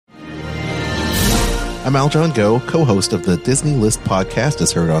I'm Aljon Go, co-host of the Disney List podcast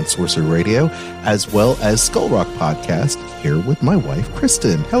as heard on Sorcerer Radio, as well as Skull Rock podcast, here with my wife,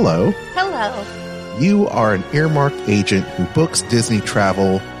 Kristen. Hello. Hello. You are an earmarked agent who books Disney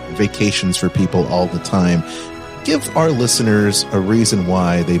travel and vacations for people all the time. Give our listeners a reason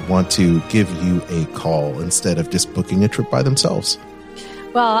why they want to give you a call instead of just booking a trip by themselves.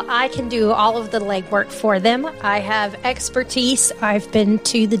 Well, I can do all of the legwork for them. I have expertise. I've been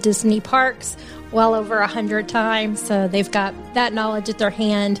to the Disney parks well over 100 times, so they've got that knowledge at their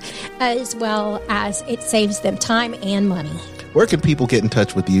hand, as well as it saves them time and money. Where can people get in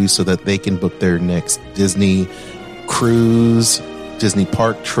touch with you so that they can book their next Disney cruise, Disney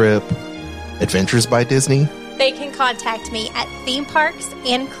park trip, Adventures by Disney? They can contact me at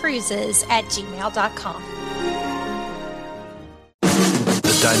themeparksandcruises@gmail.com.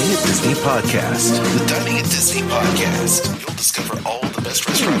 Dining at Disney podcast. The Dining at Disney podcast. You'll discover all the best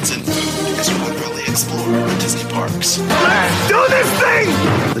restaurants and food as you literally explore the Disney parks. Let's do this thing!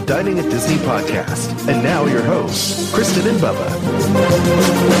 The Dining at Disney podcast. And now your hosts, Kristen and Bubba.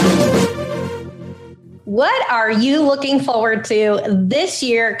 What are you looking forward to this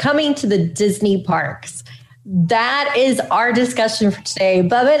year coming to the Disney parks? That is our discussion for today.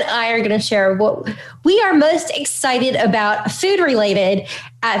 Bubba and I are going to share what we are most excited about food related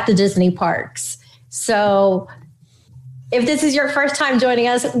at the Disney parks. So if this is your first time joining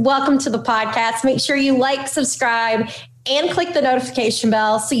us, welcome to the podcast. Make sure you like, subscribe, and click the notification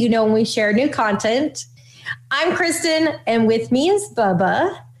bell so you know when we share new content. I'm Kristen, and with me is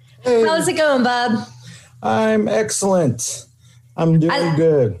Bubba. Hey. How's it going, Bub? I'm excellent. I'm doing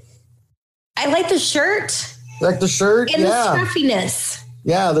good. I like the shirt. Like the shirt? And the scruffiness.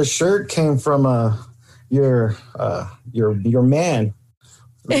 Yeah, the shirt came from your man.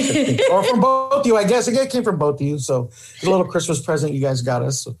 Or from both of you, I guess. It came from both of you. So it's a little Christmas present you guys got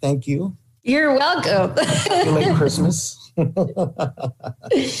us. So thank you. You're welcome. Happy late Christmas.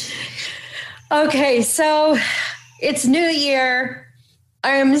 Okay, so it's New Year.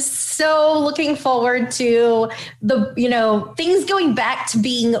 I'm so looking forward to things going back to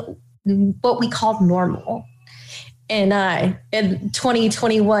being what we call normal. And in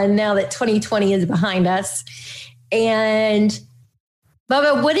 2021, now that 2020 is behind us. And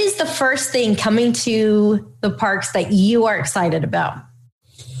Bubba, what is the first thing coming to the parks that you are excited about?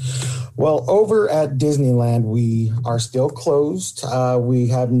 Well, over at Disneyland, we are still closed. We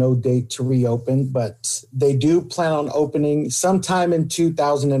have no date to reopen, but they do plan on opening sometime in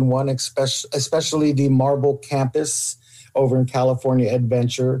 2001, especially the Marvel Campus over in California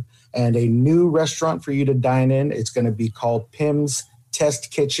Adventure, and a new restaurant for you to dine in. It's going to be called Pym's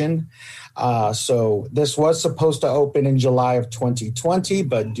Test Kitchen. So this was supposed to open in July of 2020,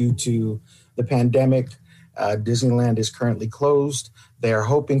 but due to the pandemic, Disneyland is currently closed. They are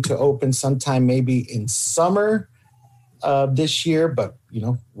hoping to open sometime maybe in summer this year, but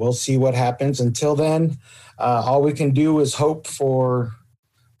we'll see what happens. Until then, all we can do is hope for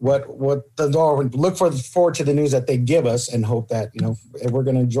look forward to the news that they give us and hope that we're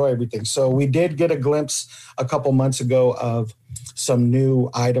going to enjoy everything. So we did get a glimpse a couple months ago of some new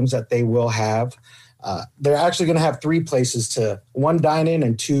items that they will have. They're actually going to have 3 places one dine in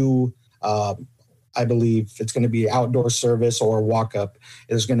and 2. I believe it's going to be outdoor service or walk up.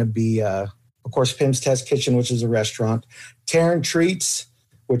 There's going to be, of course, Pym's Test Kitchen, which is a restaurant, Terran Treats,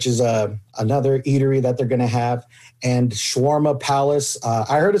 which is another eatery that they're going to have, and Shawarma Palace.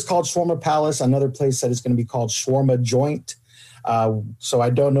 I heard it's called Shawarma Palace. Another place said it's going to be called Shawarma Joint. So I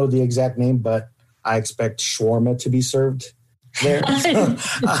don't know the exact name, but I expect shawarma to be served there.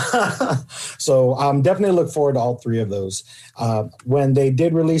 So definitely look forward to all 3 of those. When they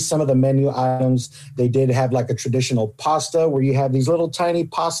did release some of the menu items, they did have like a traditional pasta where you have these little tiny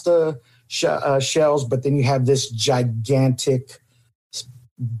pasta shells, but then you have this gigantic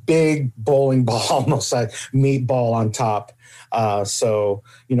big bowling ball, almost like meatball on top. So,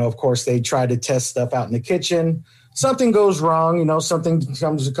 of course, they try to test stuff out in the kitchen. Something goes wrong, something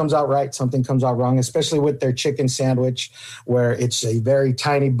comes out right, something comes out wrong, especially with their chicken sandwich, where it's a very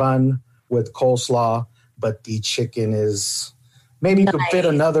tiny bun with coleslaw, but the chicken is maybe you could fit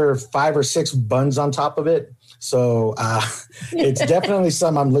another 5 or 6 buns on top of it. So it's definitely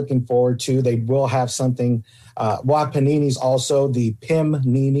something I'm looking forward to. They will have something. Paninis also, the Pym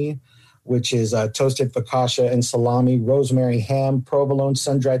Nini, which is toasted focaccia and salami, rosemary ham, provolone,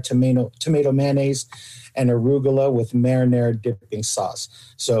 sun-dried tomato mayonnaise, and arugula with marinara dipping sauce.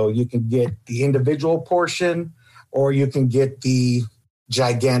 So you can get the individual portion, or you can get the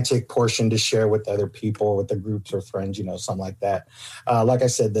gigantic portion to share with other people, with the groups or friends, something like that. Like I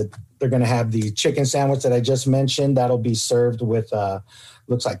said, that they're going to have the chicken sandwich that I just mentioned. That'll be served with,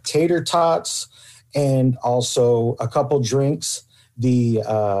 looks like tater tots and also a couple drinks. The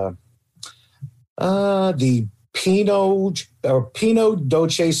Pinot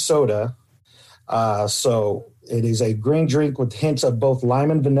Dolce soda. So it is a green drink with hints of both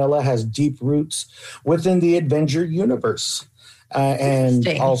lime and vanilla, has deep roots within the adventure universe. And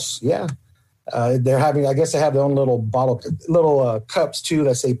also, they're having, I guess they have their own little cups too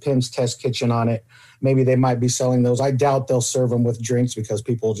that say Pim's Test Kitchen on it. Maybe they might be selling those. I doubt they'll serve them with drinks because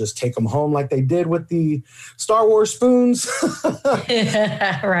people just take them home like they did with the Star Wars spoons.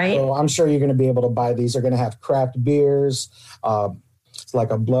 Right. So I'm sure you're going to be able to buy these. They're going to have craft beers. It's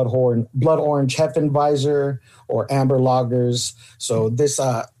like a blood orange Hefeweizen or amber lagers. So this,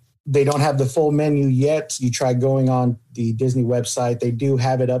 they don't have the full menu yet. You try going on the Disney website. They do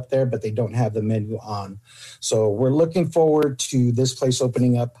have it up there, but they don't have the menu on. So we're looking forward to this place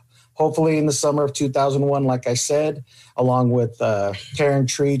opening up, hopefully in the summer of 2001, like I said, along with Karen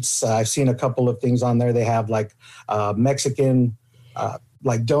Treats. I've seen a couple of things on there. They have like Mexican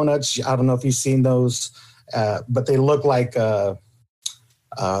like donuts. I don't know if you've seen those, but they look like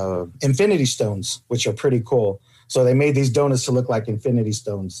infinity stones, which are pretty cool. So they made these donuts to look like infinity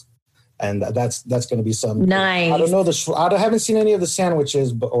stones. And that's going to be some nice. I don't know I haven't seen any of the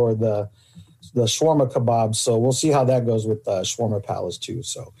sandwiches or the shawarma kebabs. So we'll see how that goes with Shawarma Palace too.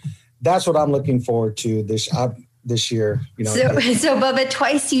 So that's what I'm looking forward to this year. You know. So Bubba,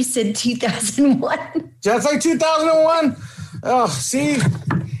 twice you said 2001. Just like 2001. Oh, see.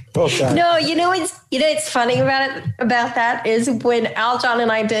 Okay. No, it's funny about that is when Aljon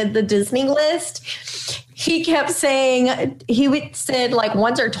and I did the Disney list, he kept saying he said like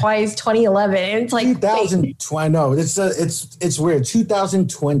once or twice 2011. And it's like 2020. No, it's weird.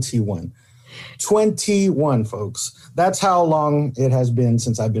 2021. 21, folks. That's how long it has been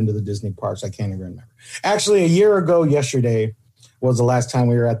since I've been to the Disney parks. I can't even remember. Actually, a year ago yesterday was the last time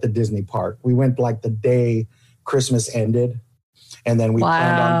we were at the Disney park. We went like the day Christmas ended. And then we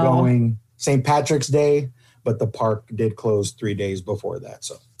planned on going St. Patrick's Day, but the park did close 3 days before that.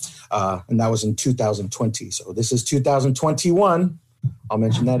 So, and that was in 2020. So this is 2021. I'll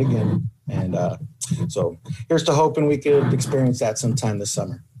mention that again. And so here's to hoping we could experience that sometime this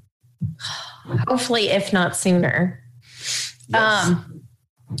summer. Hopefully, if not sooner. Yes.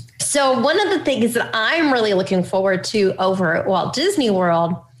 So one of the things that I'm really looking forward to over at Walt Disney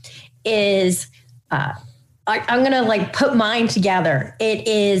World is I'm going to like put mine together. It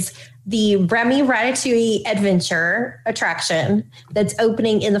is the Remy Ratatouille Adventure attraction that's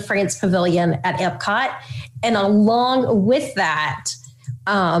opening in the France Pavilion at Epcot. And along with that,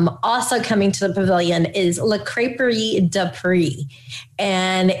 also coming to the pavilion is La Crêperie de Paris.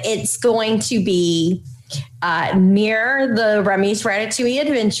 And it's going to be near the Remy's Ratatouille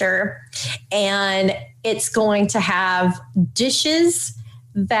Adventure. And it's going to have dishes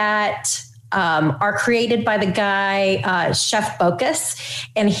that are created by the guy, Chef Bocuse,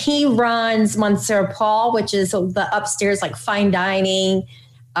 and he runs Monsieur Paul, which is the upstairs like fine dining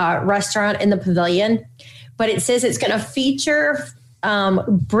restaurant in the pavilion. But it says it's going to feature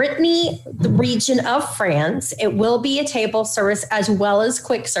Brittany, the region of France. It will be a table service as well as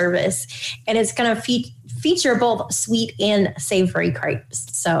quick service, and it's going to feature both sweet and savory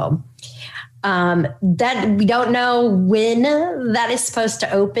crepes. So that we don't know when that is supposed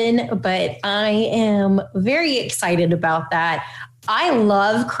to open, but I am very excited about that. I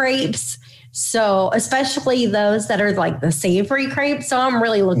love crepes, so especially those that are like the savory crepes. So I'm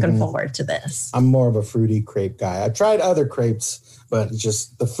really looking forward to this. I'm more of a fruity crepe guy. I've tried other crepes, but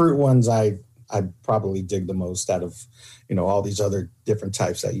just the fruit ones I probably dig the most out of, all these other different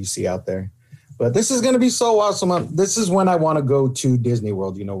types that you see out there. But this is going to be so awesome. This is when I want to go to Disney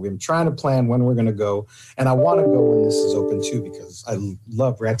World. We've been trying to plan when we're going to go. And I want to go when this is open too, because I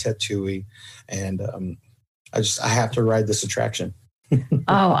love Ratatouille. And I have to ride this attraction.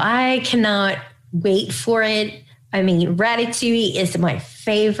 Oh, I cannot wait for it. I mean, Ratatouille is my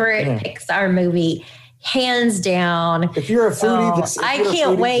favorite Pixar movie, hands down. If you're a foodie, I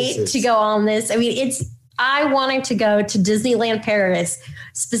can't wait to go on this. I mean, I wanted to go to Disneyland Paris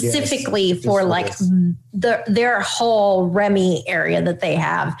specifically for like their whole Remy area that they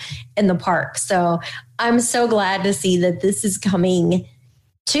have in the park. So I'm so glad to see that this is coming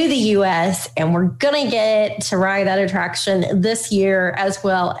to the US and we're going to get to ride that attraction this year, as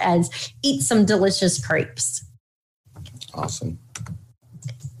well as eat some delicious crepes. Awesome.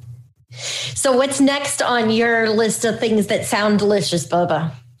 So what's next on your list of things that sound delicious,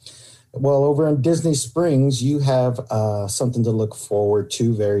 Bubba? Well, over in Disney Springs, you have something to look forward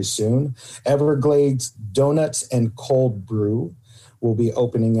to very soon. Everglades Donuts and Cold Brew will be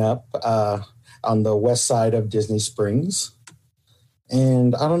opening up on the west side of Disney Springs.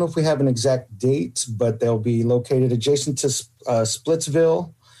 And I don't know if we have an exact date, but they'll be located adjacent to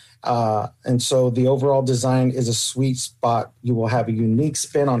Splitsville. And so the overall design is a sweet spot. You will have a unique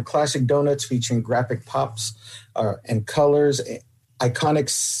spin on classic donuts featuring graphic pops and colors, iconic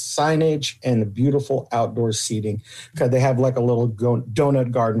signage, and beautiful outdoor seating. Because they have like a little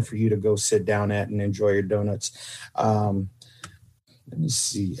donut garden for you to go sit down at and enjoy your donuts. Let me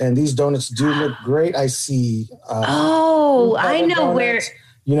see. And these donuts do look great. I see. I know donuts. where.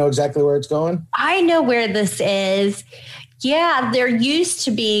 You know exactly where it's going? I know where this is. Yeah, there used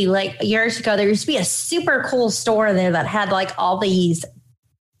to be, like years ago, there used to be a super cool store there that had like all these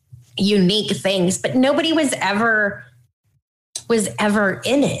unique things, but nobody was ever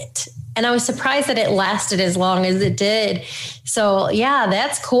in it. And I was surprised that it lasted as long as it did. So yeah,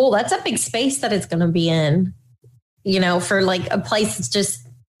 that's cool. That's a big space that it's going to be in, you know, for like a place that's just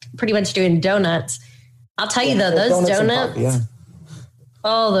pretty much doing donuts. I'll tell you though, those donuts,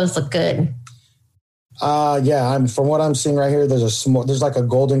 oh, those look good. From what I'm seeing right here, there's like a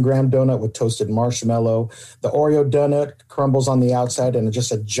golden graham donut with toasted marshmallow. The Oreo donut crumbles on the outside and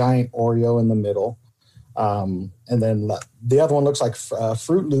just a giant Oreo in the middle. And then the other one looks like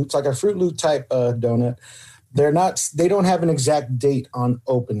Fruit Loops, like a Fruit Loop type donut. They don't have an exact date on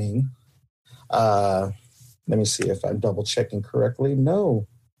opening. Let me see if I'm double checking correctly. No.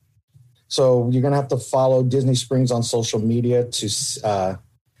 So you're going to have to follow Disney Springs on social media to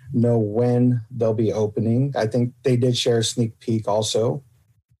know when they'll be opening. I think they did share a sneak peek also.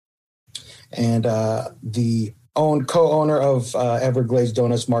 And the co-owner of Everglades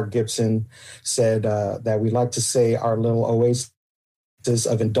Donuts, Mark Gibson, said that we like to say our little oasis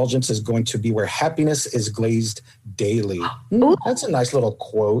of indulgence is going to be where happiness is glazed daily. That's a nice little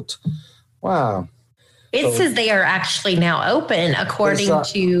quote. Wow. It says they are actually now open according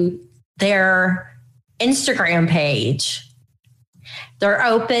to their Instagram page. They're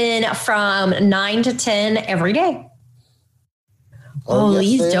open from 9 to 10 every day. Oh, yes,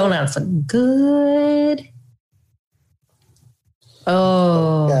 these donuts are good.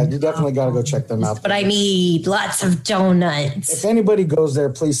 Oh. Yeah, you definitely got to go check them out. But I need lots of donuts. If anybody goes there,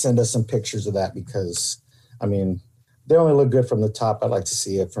 please send us some pictures of that because, I mean, they only look good from the top. I'd like to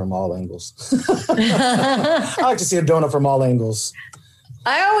see it from all angles. I like to see a donut from all angles.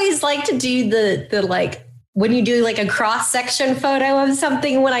 I always like to do the like, when you do like a cross-section photo of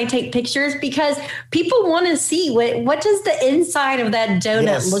something when I take pictures, because people want to see what does the inside of that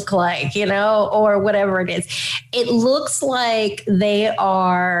donut look like, you know, or whatever it is. It looks like they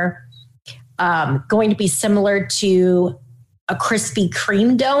are going to be similar to a Krispy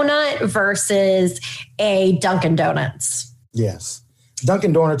Kreme donut versus a Dunkin' Donuts. Yes.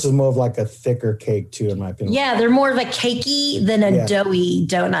 Dunkin' Donuts is more of like a thicker cake too, in my opinion. Yeah, they're more of a cakey than a doughy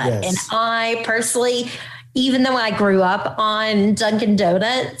donut. Yes. And I personally, even though I grew up on Dunkin'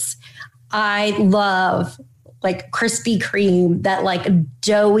 Donuts, I love like Krispy Kreme, that like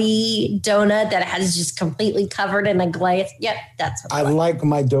doughy donut that has just completely covered in a glaze. Yep, that's what I like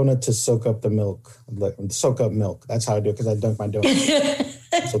my donut to soak up the milk, soak up milk. That's how I do it because I dunk my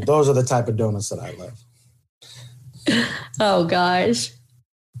donut. So those are the type of donuts that I love. Oh gosh.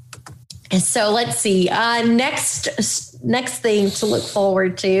 And so let's see. Next thing to look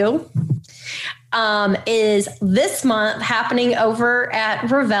forward to is this month happening over at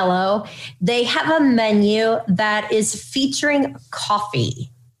Ravello. They have a menu that is featuring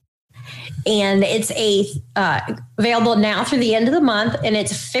coffee. And it's available now through the end of the month, and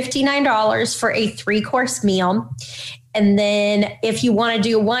it's $59 for a 3-course meal. And then if you want to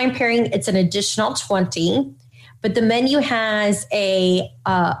do a wine pairing, it's an additional $20. But the menu has a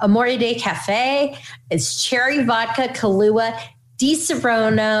Amore de Cafe, it's cherry vodka, Kahlua, Di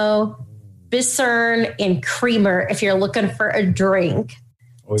Serono, Bisern, and creamer if you're looking for a drink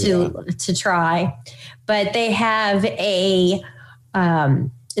to try. But they have a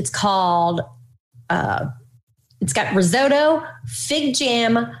it's got risotto, fig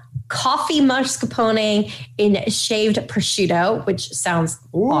jam, coffee mascarpone, and shaved prosciutto, which sounds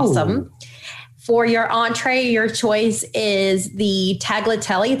awesome. For your entree, your choice is the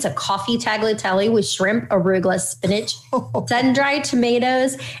tagliatelle. It's a coffee tagliatelle with shrimp, arugula, spinach, sun-dried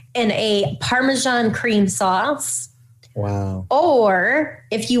tomatoes, and a Parmesan cream sauce. Wow. Or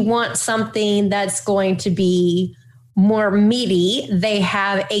if you want something that's going to be more meaty, they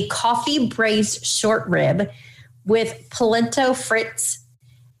have a coffee braised short rib with polenta frites,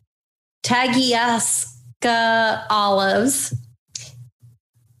 Tagliasca olives,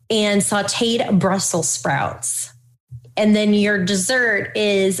 and sauteed Brussels sprouts. And then your dessert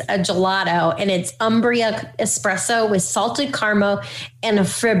is a gelato, and it's Umbria espresso with salted caramel and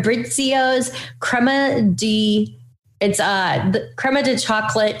Fabrizio's crema di It's the crema de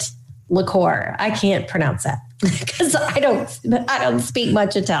chocolate liqueur. I can't pronounce that because I don't speak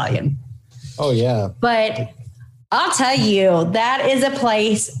much Italian. Oh yeah. But I'll tell you, that is a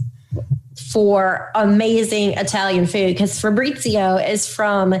place for amazing Italian food because Fabrizio is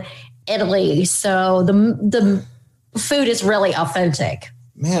from Italy. So the food is really authentic.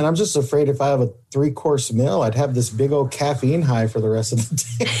 Man, I'm just afraid if I have a 3-course meal, I'd have this big old caffeine high for the rest of the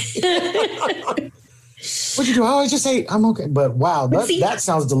day. What'd you do? Oh, I just ate. I'm okay. But wow, that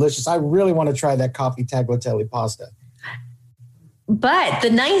sounds delicious. I really want to try that coffee tagliatelle pasta. But the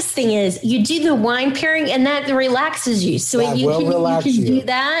nice thing is you do the wine pairing and that relaxes you. So you can do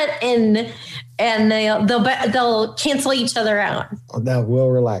that and they'll cancel each other out. That will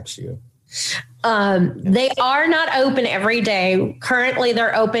relax you. They are not open every day. Currently,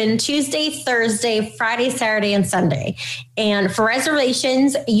 they're open Tuesday, Thursday, Friday, Saturday, and Sunday. And for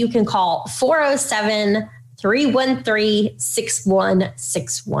reservations, you can call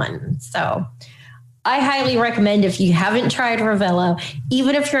 407-313-6161. So I highly recommend if you haven't tried Ravello,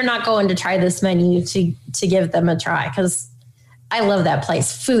 even if you're not going to try this menu, to give them a try because I love that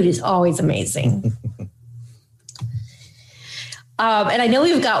place. Food is always amazing. And I know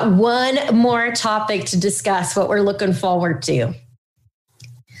we've got one more topic to discuss what we're looking forward to.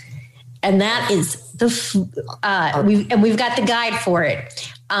 And that is we've got the guide for it.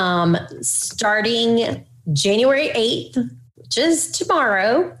 Starting January 8th, which is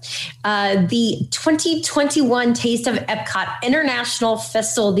tomorrow, the 2021 Taste of Epcot International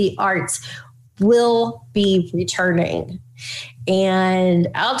Festival of the Arts will be returning. And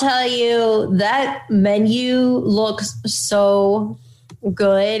I'll tell you, that menu looks so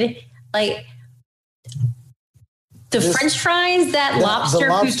good. Like the French fries, lobster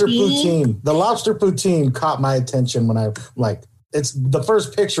poutine. The lobster poutine caught my attention when it's the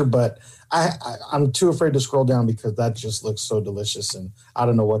first picture, but I'm too afraid to scroll down because that just looks so delicious. And I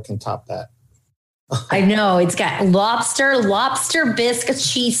don't know what can top that. I know. It's got lobster bisque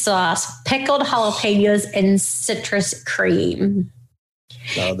cheese sauce, pickled jalapenos, and citrus cream.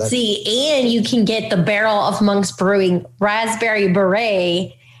 No, and you can get the Barrel of Monks Brewing Raspberry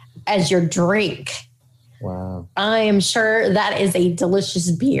Beret as your drink. Wow. I am sure that is a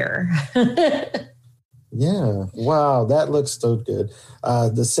delicious beer. Yeah. Wow. That looks so good.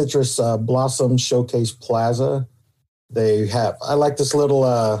 The Citrus Blossom Showcase Plaza. I like this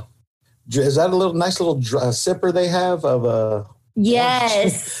little... is that a nice little sipper they have of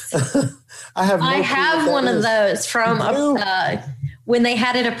Yes. I have one of those from when they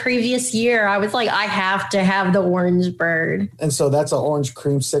had it a previous year. I was like, I have to have the Orange Bird. And so that's an orange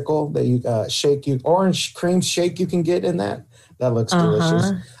creamsicle that you orange cream shake you can get in that. That looks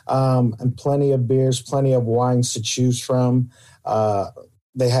delicious. And plenty of beers, plenty of wines to choose from.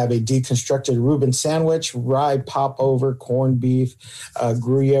 They have a deconstructed Reuben sandwich, rye popover, corned beef,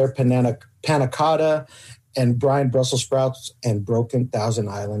 Gruyere panna cotta, and brine Brussels sprouts and broken Thousand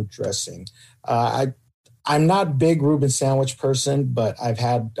Island dressing. I'm not big Reuben sandwich person, but I've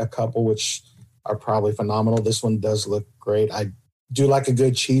had a couple which are probably phenomenal. This one does look great. I do like a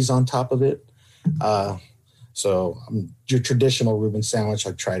good cheese on top of it. So your traditional Reuben sandwich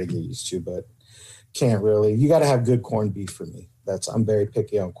I try to get used to, but can't really. You got to have good corned beef for me. I'm very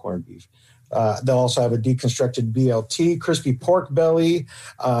picky on corned beef. They'll also have a deconstructed BLT, crispy pork belly,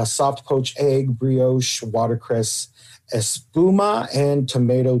 soft poached egg, brioche, watercress, espuma, and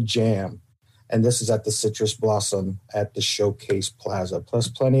tomato jam. And this is at the Citrus Blossom at the Showcase Plaza. Plus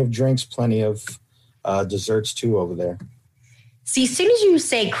plenty of drinks, plenty of desserts too over there. See, as soon as you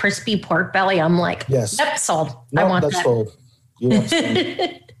say crispy pork belly, I'm like, yes, yep, sold. Nope, I want that. Sold.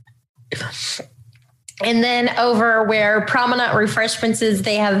 And then over where Promenade Refreshments is,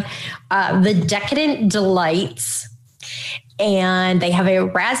 they have the Decadent Delights. And they have a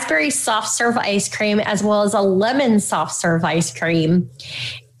raspberry soft serve ice cream as well as a lemon soft serve ice cream.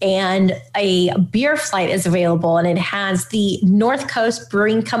 And a beer flight is available. And it has the North Coast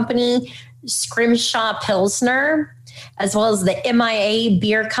Brewing Company Scrimshaw Pilsner, as well as the MIA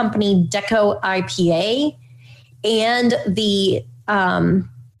Beer Company Deco IPA, and the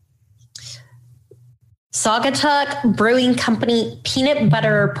Saugatuck Brewing Company Peanut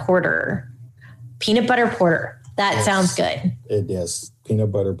Butter Porter. Peanut Butter Porter. That sounds good. It is.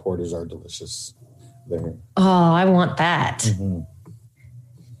 Peanut butter porters are delicious. There. Oh, I want that. Mm-hmm.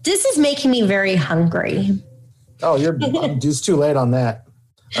 This is making me very hungry. Oh, it's too late on that.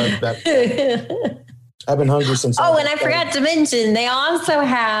 I've been hungry since. Oh, and I forgot to mention, they also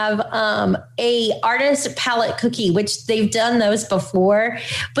have a artist palette cookie, which they've done those before,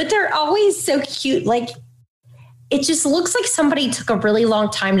 but they're always so cute. Like, it just looks like somebody took a really long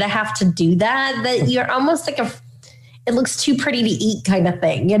time to have to do that. That you're almost like it looks too pretty to eat kind of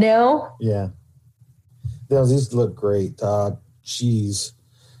thing, you know? Yeah. These look great. Cheese.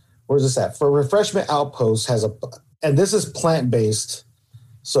 Where's this at? For Refreshment Outpost and this is plant-based.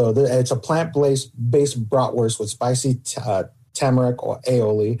 So it's a plant-based bratwurst with spicy tamarind or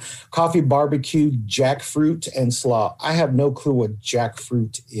aioli, coffee barbecue, jackfruit, and slaw. I have no clue what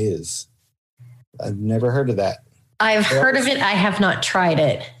jackfruit is. I've never heard of that. I've heard of it. I have not tried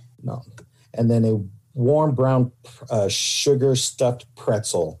it. No. And then a warm brown sugar-stuffed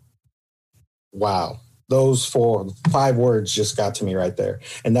pretzel. Wow. Those 5 words just got to me right there.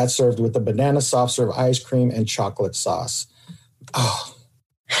 And that's served with a banana soft serve ice cream and chocolate sauce. Oh.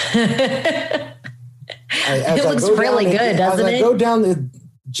 It looks really good, doesn't it? As I go down,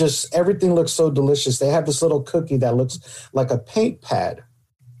 just everything looks so delicious. They have this little cookie that looks like a paint pad.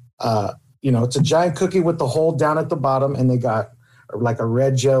 It's a giant cookie with the hole down at the bottom, and they got like a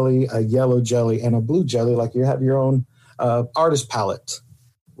red jelly, a yellow jelly, and a blue jelly, like you have your own artist palette,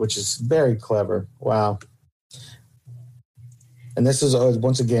 which is very clever. Wow. And this is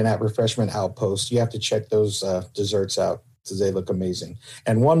once again at Refreshment Outpost. You have to check those desserts out because they look amazing.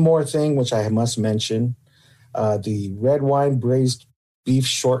 And one more thing, which I must mention, the red wine braised beef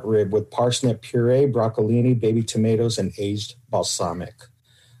short rib with parsnip puree, broccolini, baby tomatoes, and aged balsamic.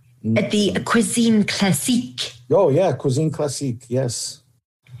 At the Cuisine Classique. Oh, yeah, Cuisine Classique, yes.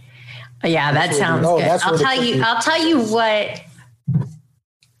 Yeah, that sounds good. I'll tell you what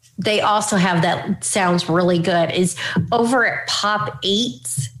they also have that sounds really good is over at Pop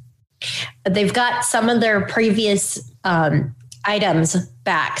 8. They've got some of their previous items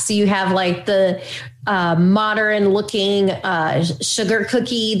back. So you have like the modern looking sugar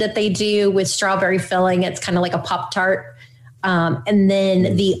cookie that they do with strawberry filling. It's kind of like a Pop-Tart. And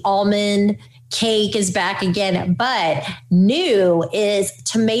then the almond cake is back again, but new is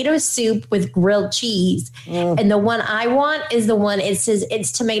tomato soup with grilled cheese. And the one I want is the one, it says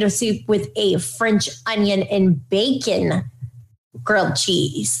it's tomato soup with a French onion and bacon grilled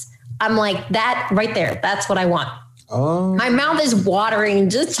cheese. I'm like, that right there, that's what I want. Oh. My mouth is watering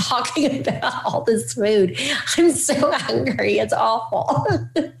just talking about all this food. I'm so hungry. It's awful.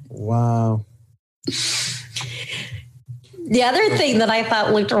 Wow. The other thing that I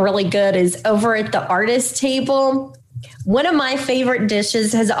thought looked really good is over at the artist table. One of my favorite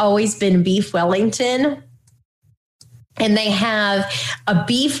dishes has always been beef Wellington. And they have a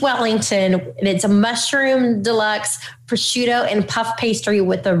beef Wellington, and it's a mushroom deluxe, prosciutto, and puff pastry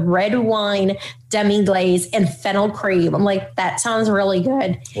with a red wine demi-glaze and fennel cream. I'm like, that sounds really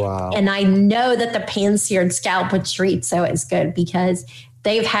good. Wow. And I know that the pan-seared scallop with chorizo is good because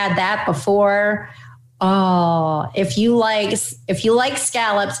they've had that before. Oh, if you like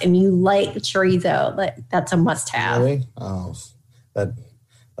scallops and you like chorizo, that's a must-have. Really? Oh, that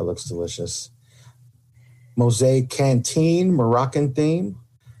looks delicious. Mosaic Canteen, Moroccan theme.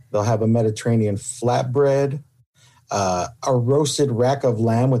 They'll have a Mediterranean flatbread, a roasted rack of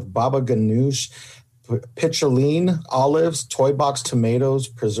lamb with baba ganoush, picholine, olives, toy box tomatoes,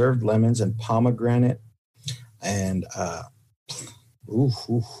 preserved lemons, and pomegranate. And a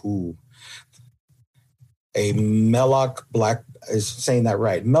Melloc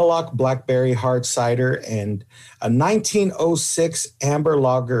Blackberry Hard Cider, and a 1906 Amber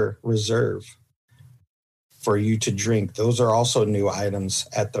Lager Reserve for you to drink. Those are also new items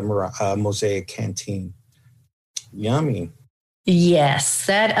at the Mosaic Canteen. Yummy. Yes,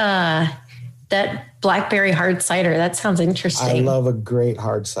 that Blackberry Hard Cider, that sounds interesting. I love a great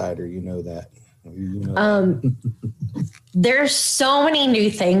hard cider. You know that. There's so many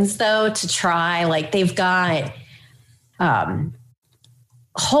new things though to try. Like they've got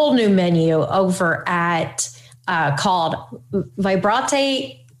whole new menu over at called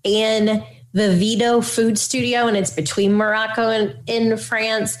Vibrate and Vivido Food Studio, and it's between Morocco and in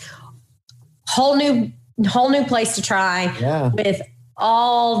France. Whole new place to try with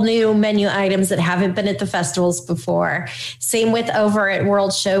all new menu items that haven't been at the festivals before. Same with over at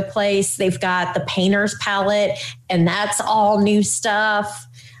World Showplace. They've got the Painter's Palette, and that's all new stuff.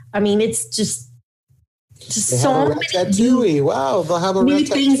 I mean, it's just so many they'll have a new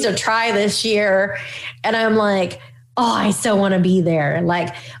things to try this year. And I'm like, oh, I so want to be there.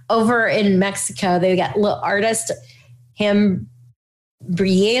 Like over in Mexico, they got little artist Briento.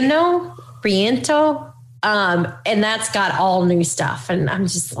 And that's got all new stuff. And I'm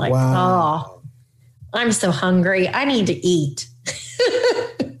just like, oh, I'm so hungry. I need to eat.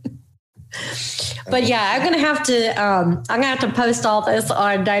 But yeah, I'm gonna have to post all this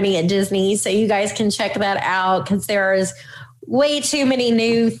on Dining at Disney so you guys can check that out because there is way too many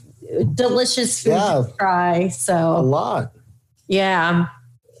new delicious food to try. So a lot. Yeah.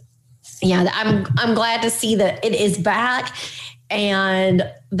 yeah, I'm glad to see that it is back and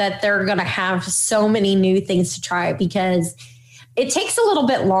that they're going to have so many new things to try, because it takes a little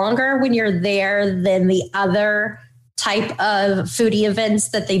bit longer when you're there than the other type of foodie events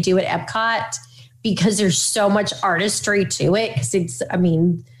that they do at Epcot, because there's so much artistry to it. Because it's, I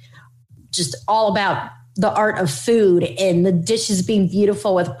mean, just all about the art of food and the dishes being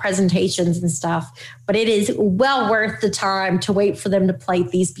beautiful with presentations and stuff. But it is well worth the time to wait for them to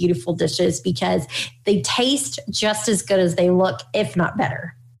plate these beautiful dishes, because they taste just as good as they look, if not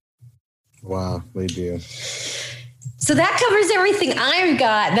better. Wow, they do. So that covers everything I've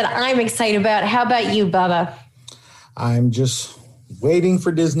got that I'm excited about. How about you, Bubba? I'm just waiting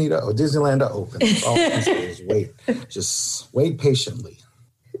for Disneyland to open. All I can say is wait. Just wait patiently.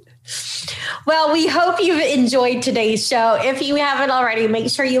 Well, we hope you've enjoyed today's show. If you haven't already, make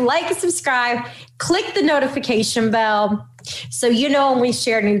sure you like, subscribe, click the notification bell so you know when we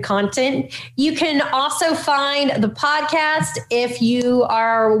share new content. You can also find the podcast if you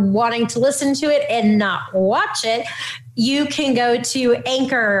are wanting to listen to it and not watch it. You can go to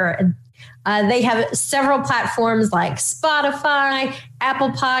Anchor. They have several platforms like Spotify, Apple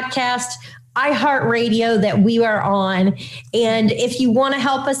Podcast, iHeartRadio that we are on. And if you want to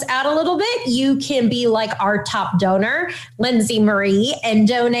help us out a little bit, you can be like our top donor, Lindsay Marie, and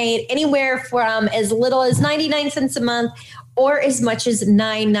donate anywhere from as little as 99 cents a month or as much as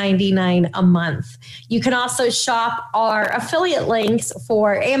 $9.99 a month. You can also shop our affiliate links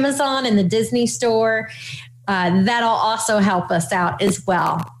for Amazon and the Disney Store. That'll also help us out as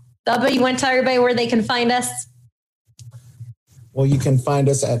well. Bubba, you want to tell everybody where they can find us? Well, you can find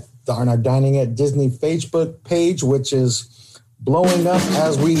us on our Dining at Disney Facebook page, which is blowing up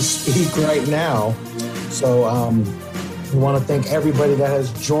as we speak right now. So we want to thank everybody that has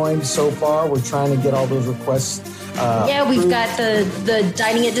joined so far. We're trying to get all those requests. We've got the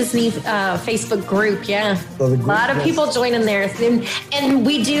Dining at Disney Facebook group. Yeah, so a lot of people joining there, and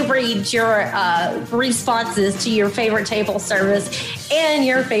we do read your responses to your favorite table service and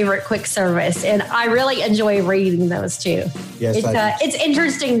your favorite quick service, and I really enjoy reading those too. Yes, it's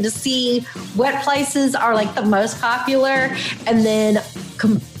interesting to see what places are like the most popular, and then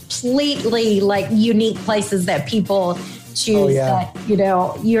completely like unique places that people choose that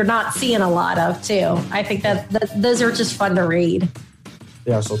you're not seeing a lot of too. I think that those are just fun to read.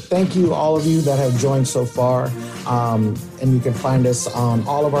 Yeah, so thank you all of you that have joined so far, and you can find us on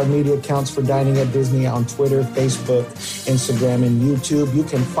all of our media accounts for Dining at Disney on Twitter, Facebook, Instagram, and YouTube. You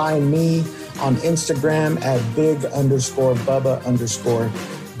can find me on Instagram at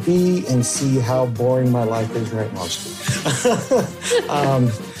big_Bubba_B and see how boring my life is right now.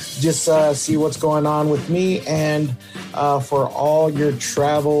 Just see what's going on with me, and for all your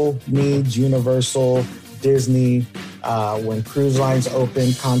travel needs, Universal, Disney, when cruise lines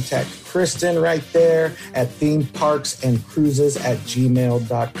open, contact Kristen right there at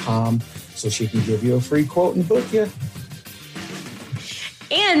themeparksandcruises@gmail.com so she can give you a free quote and book you.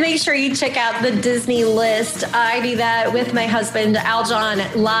 And make sure you check out the Disney List. I do that with my husband,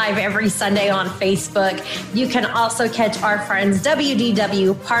 Aljon, live every Sunday on Facebook. You can also catch our friends,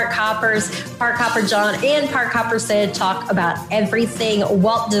 WDW Park Hoppers, Park Hopper John and Park Hopper Sid, talk about everything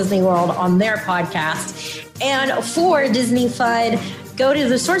Walt Disney World on their podcast. And for Disney Fun, go to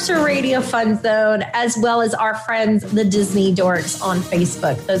the Sorcerer Radio Fun Zone, as well as our friends, the Disney Dorks on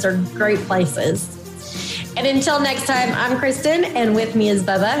Facebook. Those are great places. And until next time, I'm Kristen, and with me is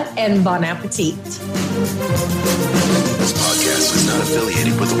Bubba, and bon appetit. This podcast is not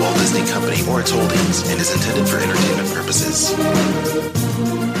affiliated with the Walt Disney Company or its holdings and is intended for entertainment purposes.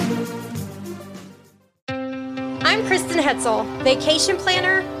 I'm Kristen Hetzel, vacation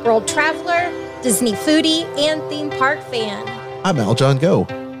planner, world traveler, Disney foodie, and theme park fan. I'm Aljon Go.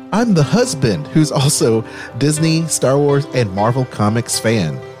 I'm the husband who's also Disney, Star Wars, and Marvel Comics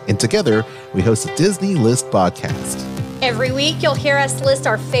fan. And together, we host a Disney List podcast. Every week, you'll hear us list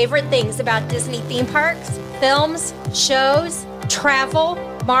our favorite things about Disney theme parks, films, shows, travel,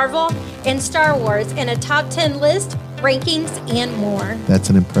 Marvel, and Star Wars in a top 10 list, rankings, and more.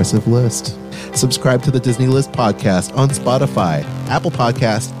 That's an impressive list. Subscribe to the Disney List podcast on Spotify, Apple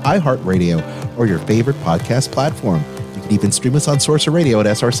Podcasts, iHeartRadio, or your favorite podcast platform. You can even stream us on Sorcerer Radio at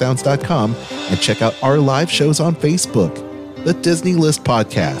srsounds.com and check out our live shows on Facebook. The Disney List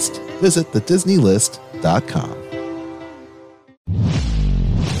podcast. Visit thedisneylist.com.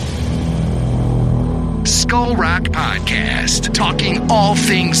 Skull Rock Podcast, talking all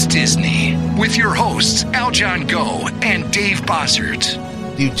things Disney, with your hosts Aljon Go and Dave Bossert.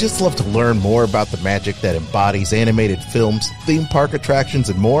 Do you just love to learn more about the magic that embodies animated films, theme park attractions,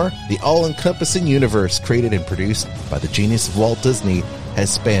 and more? The all-encompassing universe created and produced by the genius of Walt Disney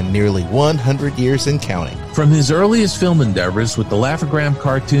has spanned nearly 100 years and counting. From his earliest film endeavors with the Laugh-O-Gram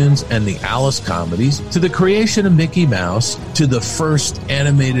cartoons and the Alice comedies, to the creation of Mickey Mouse, to the first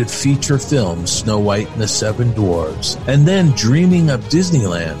animated feature film, Snow White and the Seven Dwarfs, and then dreaming of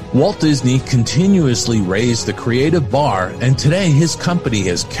Disneyland, Walt Disney continuously raised the creative bar, and today his company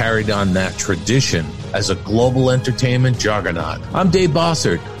has carried on that tradition as a global entertainment juggernaut. I'm Dave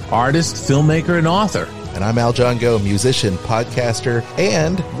Bossert, artist, filmmaker, and author. And I'm Al John Go, musician, podcaster,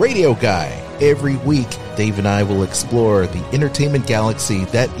 and radio guy. Every week, Dave and I will explore the entertainment galaxy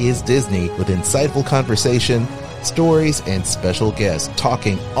that is Disney with insightful conversation, stories, and special guests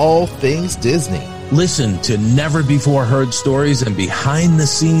talking all things Disney. Listen to never-before-heard stories and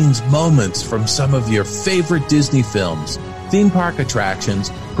behind-the-scenes moments from some of your favorite Disney films, theme park attractions,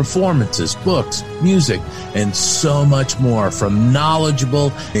 performances, books, music, and so much more from knowledgeable,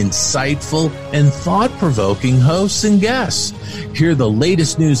 insightful, and thought-provoking hosts and guests. Hear the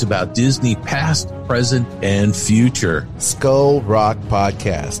latest news about Disney past, present, and future. Skull Rock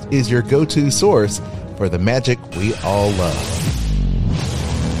Podcast is your go-to source for the magic we all love.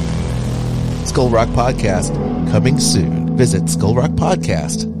 Skull Rock Podcast, coming soon. Visit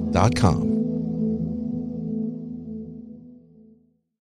skullrockpodcast.com.